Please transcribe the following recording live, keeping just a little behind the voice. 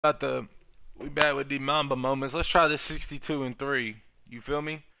We back with the Mamba Moments. Let's try this 62-3. You feel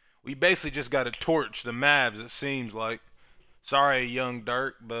me? We basically just got to torch the Mavs, it seems like. Sorry, young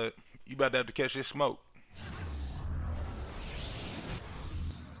Dirk, but you about to have to catch this smoke.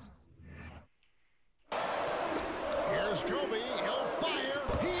 Here's Kobe. He'll fire.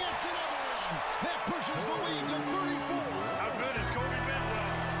 He hits another one. That pushes the lead to 34. How good has Kobe been? Well,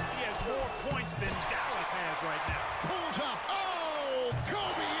 he has more points than Dallas has right now. Pulls up. Oh,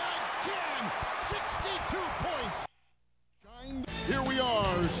 Kobe again. 62 points. Here we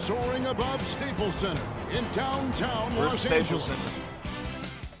are, soaring above Staples Center in downtown Los Angeles.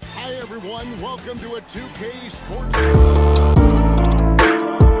 Hi, everyone. Welcome to a 2K Sports.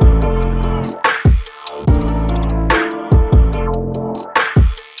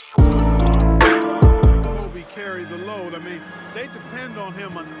 Carry the load. I mean, they depend on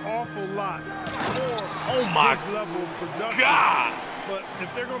him an awful lot for this level of production. God! But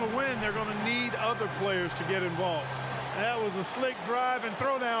if they're going to win, they're going to need other players to get involved. That was a slick drive and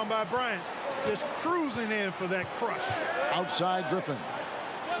throw down by Bryant. Just cruising in for that crush. Outside Griffin.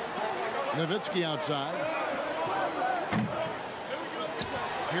 Nowitzki outside.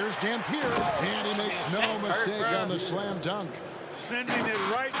 Here's Dampier, and he makes no mistake on the slam dunk. Sending it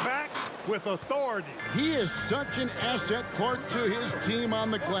right back with authority. He is such an asset, Clark, to his team on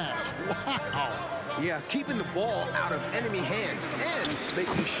the glass. Wow. Yeah, keeping the ball out of enemy hands and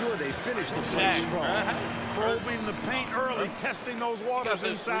making sure they finish the play strong. Probing the paint early, testing those waters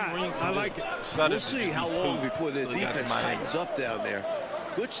inside. I like it. We'll see how long before their defense tightens up down there.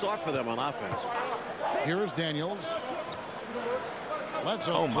 Good start for them on offense. Here is Daniels. Lets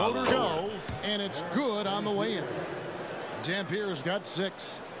a floater go, and it's good on the way in. Dampier's got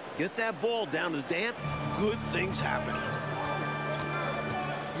 6. Get that ball down to Damp, good things happen.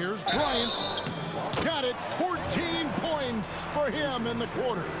 Here's Bryant. Got it. 14 points for him in the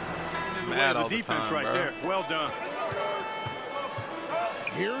quarter. Mad the defense time, right bro. there. Well done.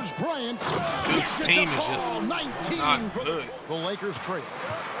 Here's Bryant. This team is just 19 not good. The Lakers trail.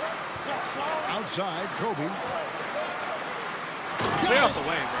 Outside, Kobe. Clear out the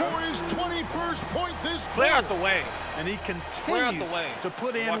way, bro. For his 21st point this quarter. Clear out the way. And he continues to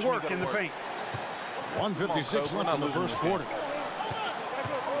put in work in the paint. 1:56 left in the first quarter.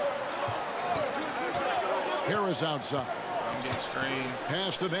 Harris outside. I'm getting screened.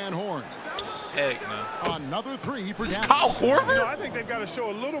 Pass to Van Horn. Heck no. Another 3 for Dallas. Kyle Korver? You know, I think they've got to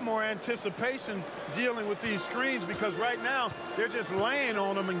show a little more anticipation dealing with these screens, because right now they're just laying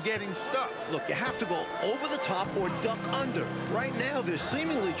on them and getting stuck. Look, you have to go over the top or duck under. Right now, they're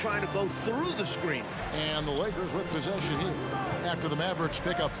seemingly trying to go through the screen. And the Lakers with possession here after the Mavericks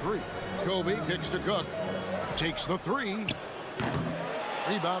pick up 3. Kobe kicks to Cook. Takes the 3.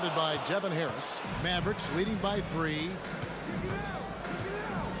 Rebounded by Devin Harris. Mavericks leading by 3.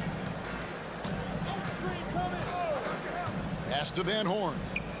 Pass to Van Horn.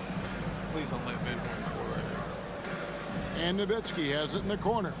 Please don't let Van Horn score right here. And Nowitzki has it in the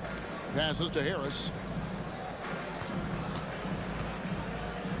corner. Passes to Harris.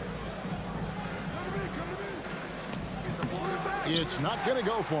 It's not going to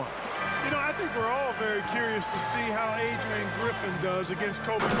go for him. You know, I think we're all very curious to see how Adrian Griffin does against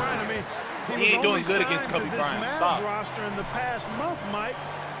Kobe Bryant. I mean, he ain't doing good against Kobe this Bryant. Mavs Stop. roster in the past month, Mike.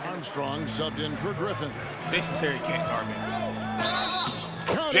 Armstrong subbed in for Griffin. Jason Terry can't guard me.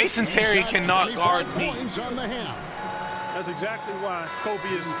 Jason Terry cannot guard me. On the half. That's exactly why Kobe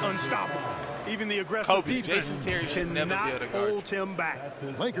is unstoppable. Even the aggressive defense Jason Terry should never be able to guard. hold him back.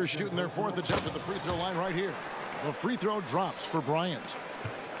 Lakers shooting their 4th attempt at the free throw line right here. The free throw drops for Bryant.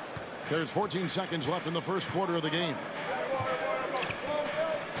 There's 14 seconds left in the first quarter of the game.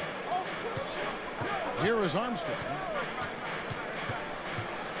 Here is Armstrong.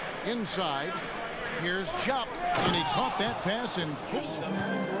 Inside. Here's Chop. And he caught that pass in full.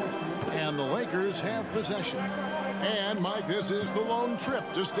 And the Lakers have possession. And, Mike, this is the lone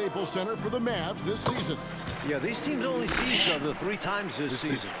trip to Staples Center for the Mavs this season. Yeah, these teams only see each other 3 times this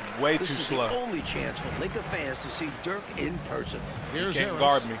season. Way too This is slow. the only chance for Laker fans to see Dirk in person. Here's Can't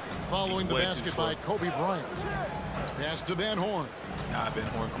Harris guard me. following the Way too basket slow. by Kobe Bryant. Pass to Van Horn. Nah, Van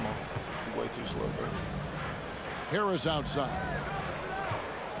Horn, come on. You're way too slow, bro. Harris outside.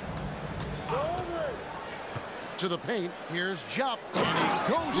 To the paint. Here's Jupp. And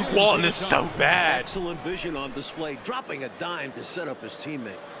he goes in. Walton is so bad. Excellent vision on display, dropping a dime to set up his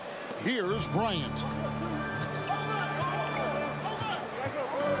teammate. Here's Bryant.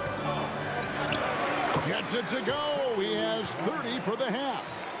 Gets it to go. He has 30 for the half.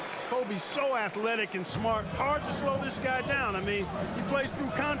 Kobe's so athletic and smart. Hard to slow this guy down. I mean, he plays through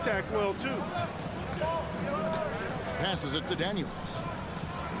contact well, too. Passes it to Daniels.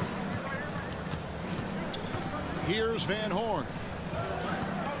 Here's Van Horn.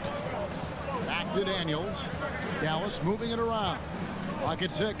 Back to Daniels. Dallas moving it around. Clock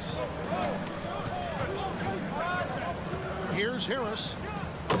at 6. Here's Harris.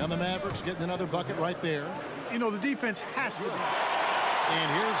 And the Mavericks getting another bucket right there. You know, the defense has to.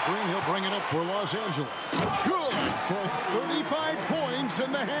 And here's Green. He'll bring it up for Los Angeles. Good for 35 points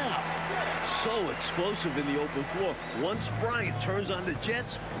in the half. So explosive in the open floor. Once Bryant turns on the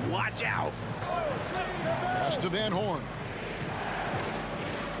Jets, watch out. Pass to Van Horn.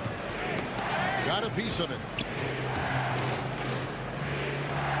 Got a piece of it.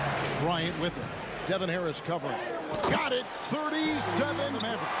 Bryant with it. Devin Harris covering. Got it. 37. The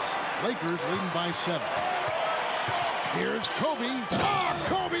Mavericks. Lakers leading by 7. Here's Kobe. Oh,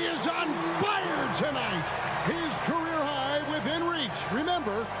 Kobe is on fire tonight. His career high within reach.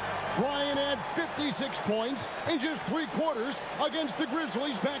 Remember, Bryant had 56 points in just 3 quarters against the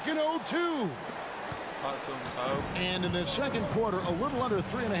Grizzlies back in 2002. And in the second quarter, a little under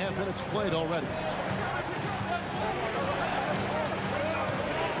 3.5 minutes played already.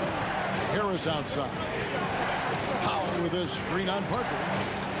 Harris outside. Powell with a screen on Parker.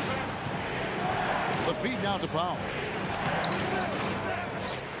 The feed now to Powell.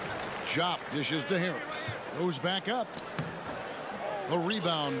 Chop dishes to Harris. Goes back up. The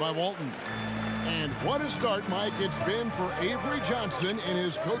rebound by Walton. And what a start, Mike, it's been for Avery Johnson in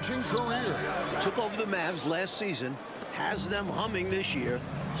his coaching career. Took over the Mavs last season, has them humming this year,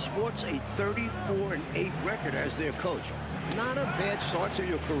 sports a 34-8 record as their coach. Not a bad start to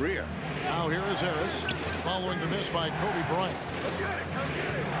your career. Now here is Harris, following the miss by Kobe Bryant.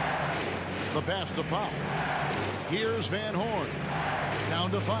 The pass to Powell. Here's Van Horn.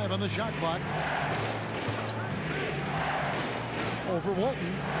 Down to 5 on the shot clock. Over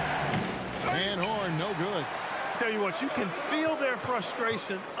Walton. Van Horn, no good. Tell you what, you can feel their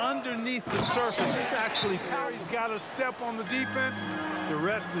frustration underneath the surface. It's actually Harry's got to step on the defense. The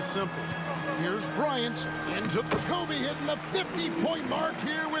rest is simple. Here's Bryant into the Kobe hitting the 50-point mark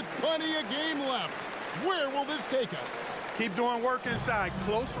here with plenty of game left. Where will this take us? Keep doing work inside.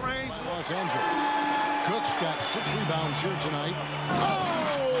 Close range. Los Angeles. Cook's got 6 rebounds here tonight.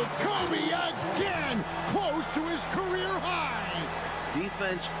 Oh, Kobe again! Close to his career high.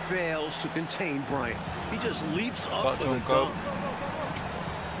 Defense fails to contain Bryant. He just leaps up for the dunk.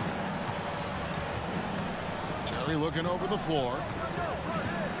 Terry looking over the floor.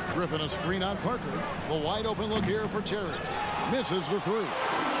 Griffin a screen on Parker. The wide open look here for Terry. Misses the 3.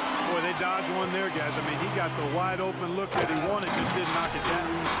 Boy, they dodged one there, guys. I mean, he got the wide open look that he wanted, just didn't knock it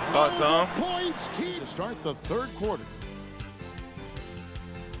down. Tom. Points key to start the 3rd quarter.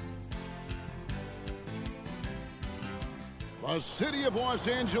 The city of Los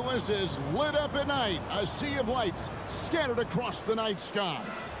Angeles is lit up at night. A sea of lights scattered across the night sky.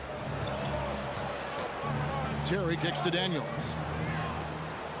 Terry kicks to Daniels.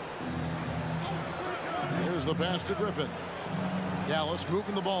 Here's the pass to Griffin. Dallas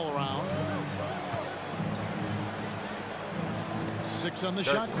moving the ball around. 6 on the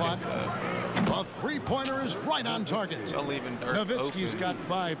shot clock. A 3-pointer is right on target. Nowitzki's got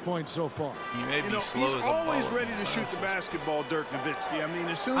 5 points so far. He may be slow he's as a always ball. ready to shoot the basketball, Dirk Nowitzki. I mean,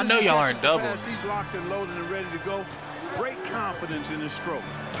 as soon I as know he y'all catches aren't the doubling. pass, he's locked and loaded and ready to go. Great confidence in his stroke.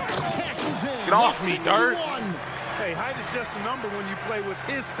 Get off me, Dirk. Hey, height is just a number when you play with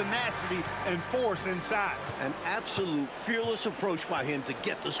his tenacity and force inside. An absolute fearless approach by him to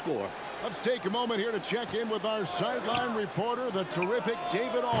get the score. Let's take a moment here to check in with our sideline reporter, the terrific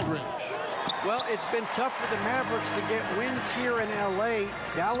David Aldridge. Well, it's been tough for the Mavericks to get wins here in L.A.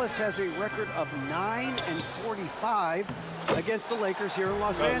 Dallas has a record of 9-45 against the Lakers here in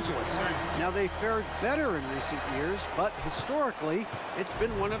Los Angeles. Now, they fared better in recent years, but historically, it's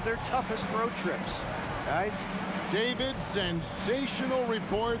been one of their toughest road trips. Guys? David, sensational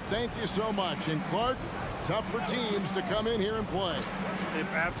report. Thank you so much. And Clark, tough for teams to come in here and play. You're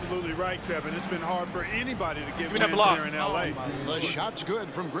absolutely right, Kevin. It's been hard for anybody to get wins here in L.A. The shot's good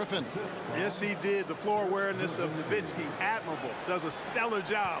from Griffin. Yes, he did. The floor awareness of Nowitzki, admirable. Does a stellar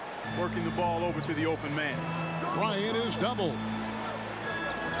job working the ball over to the open man. Bryant is doubled.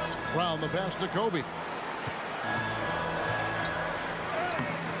 Brown the pass to Kobe.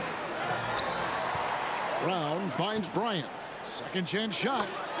 Brown finds Bryant. Second chance shot.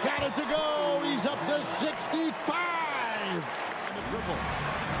 Got it to go. He's up to 65. And the triple.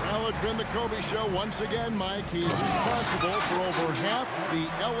 Well, it's been the Kobe show once again, Mike. He's responsible for over half the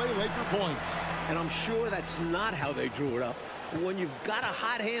LA Laker points. And I'm sure that's not how they drew it up. But when you've got a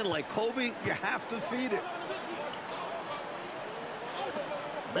hot hand like Kobe, you have to feed it.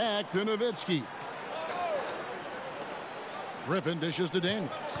 Back to Nowitzki. Griffin dishes to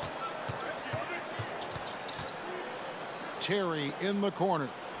Daniels. Terry in the corner.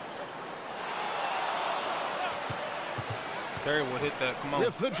 Terry will hit that. Come on.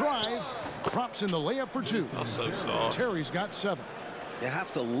 With the drive, drops in the layup for 2. That's so soft. Terry's got 7. You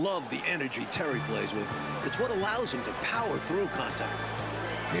have to love the energy Terry plays with. It's what allows him to power through contact.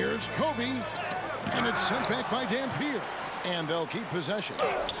 Here's Kobe, and it's sent back by Dampier. And they'll keep possession.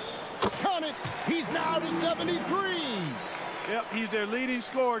 Count it. He's now to 73. Yep, he's their leading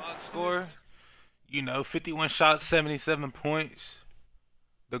scorer. Box score, you know, 51 shots, 77 points.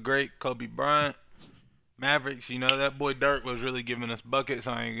 The great Kobe Bryant. Mavericks, you know, that boy Dirk was really giving us buckets.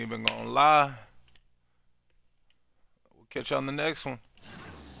 I ain't even gonna lie. We'll catch you on the next one.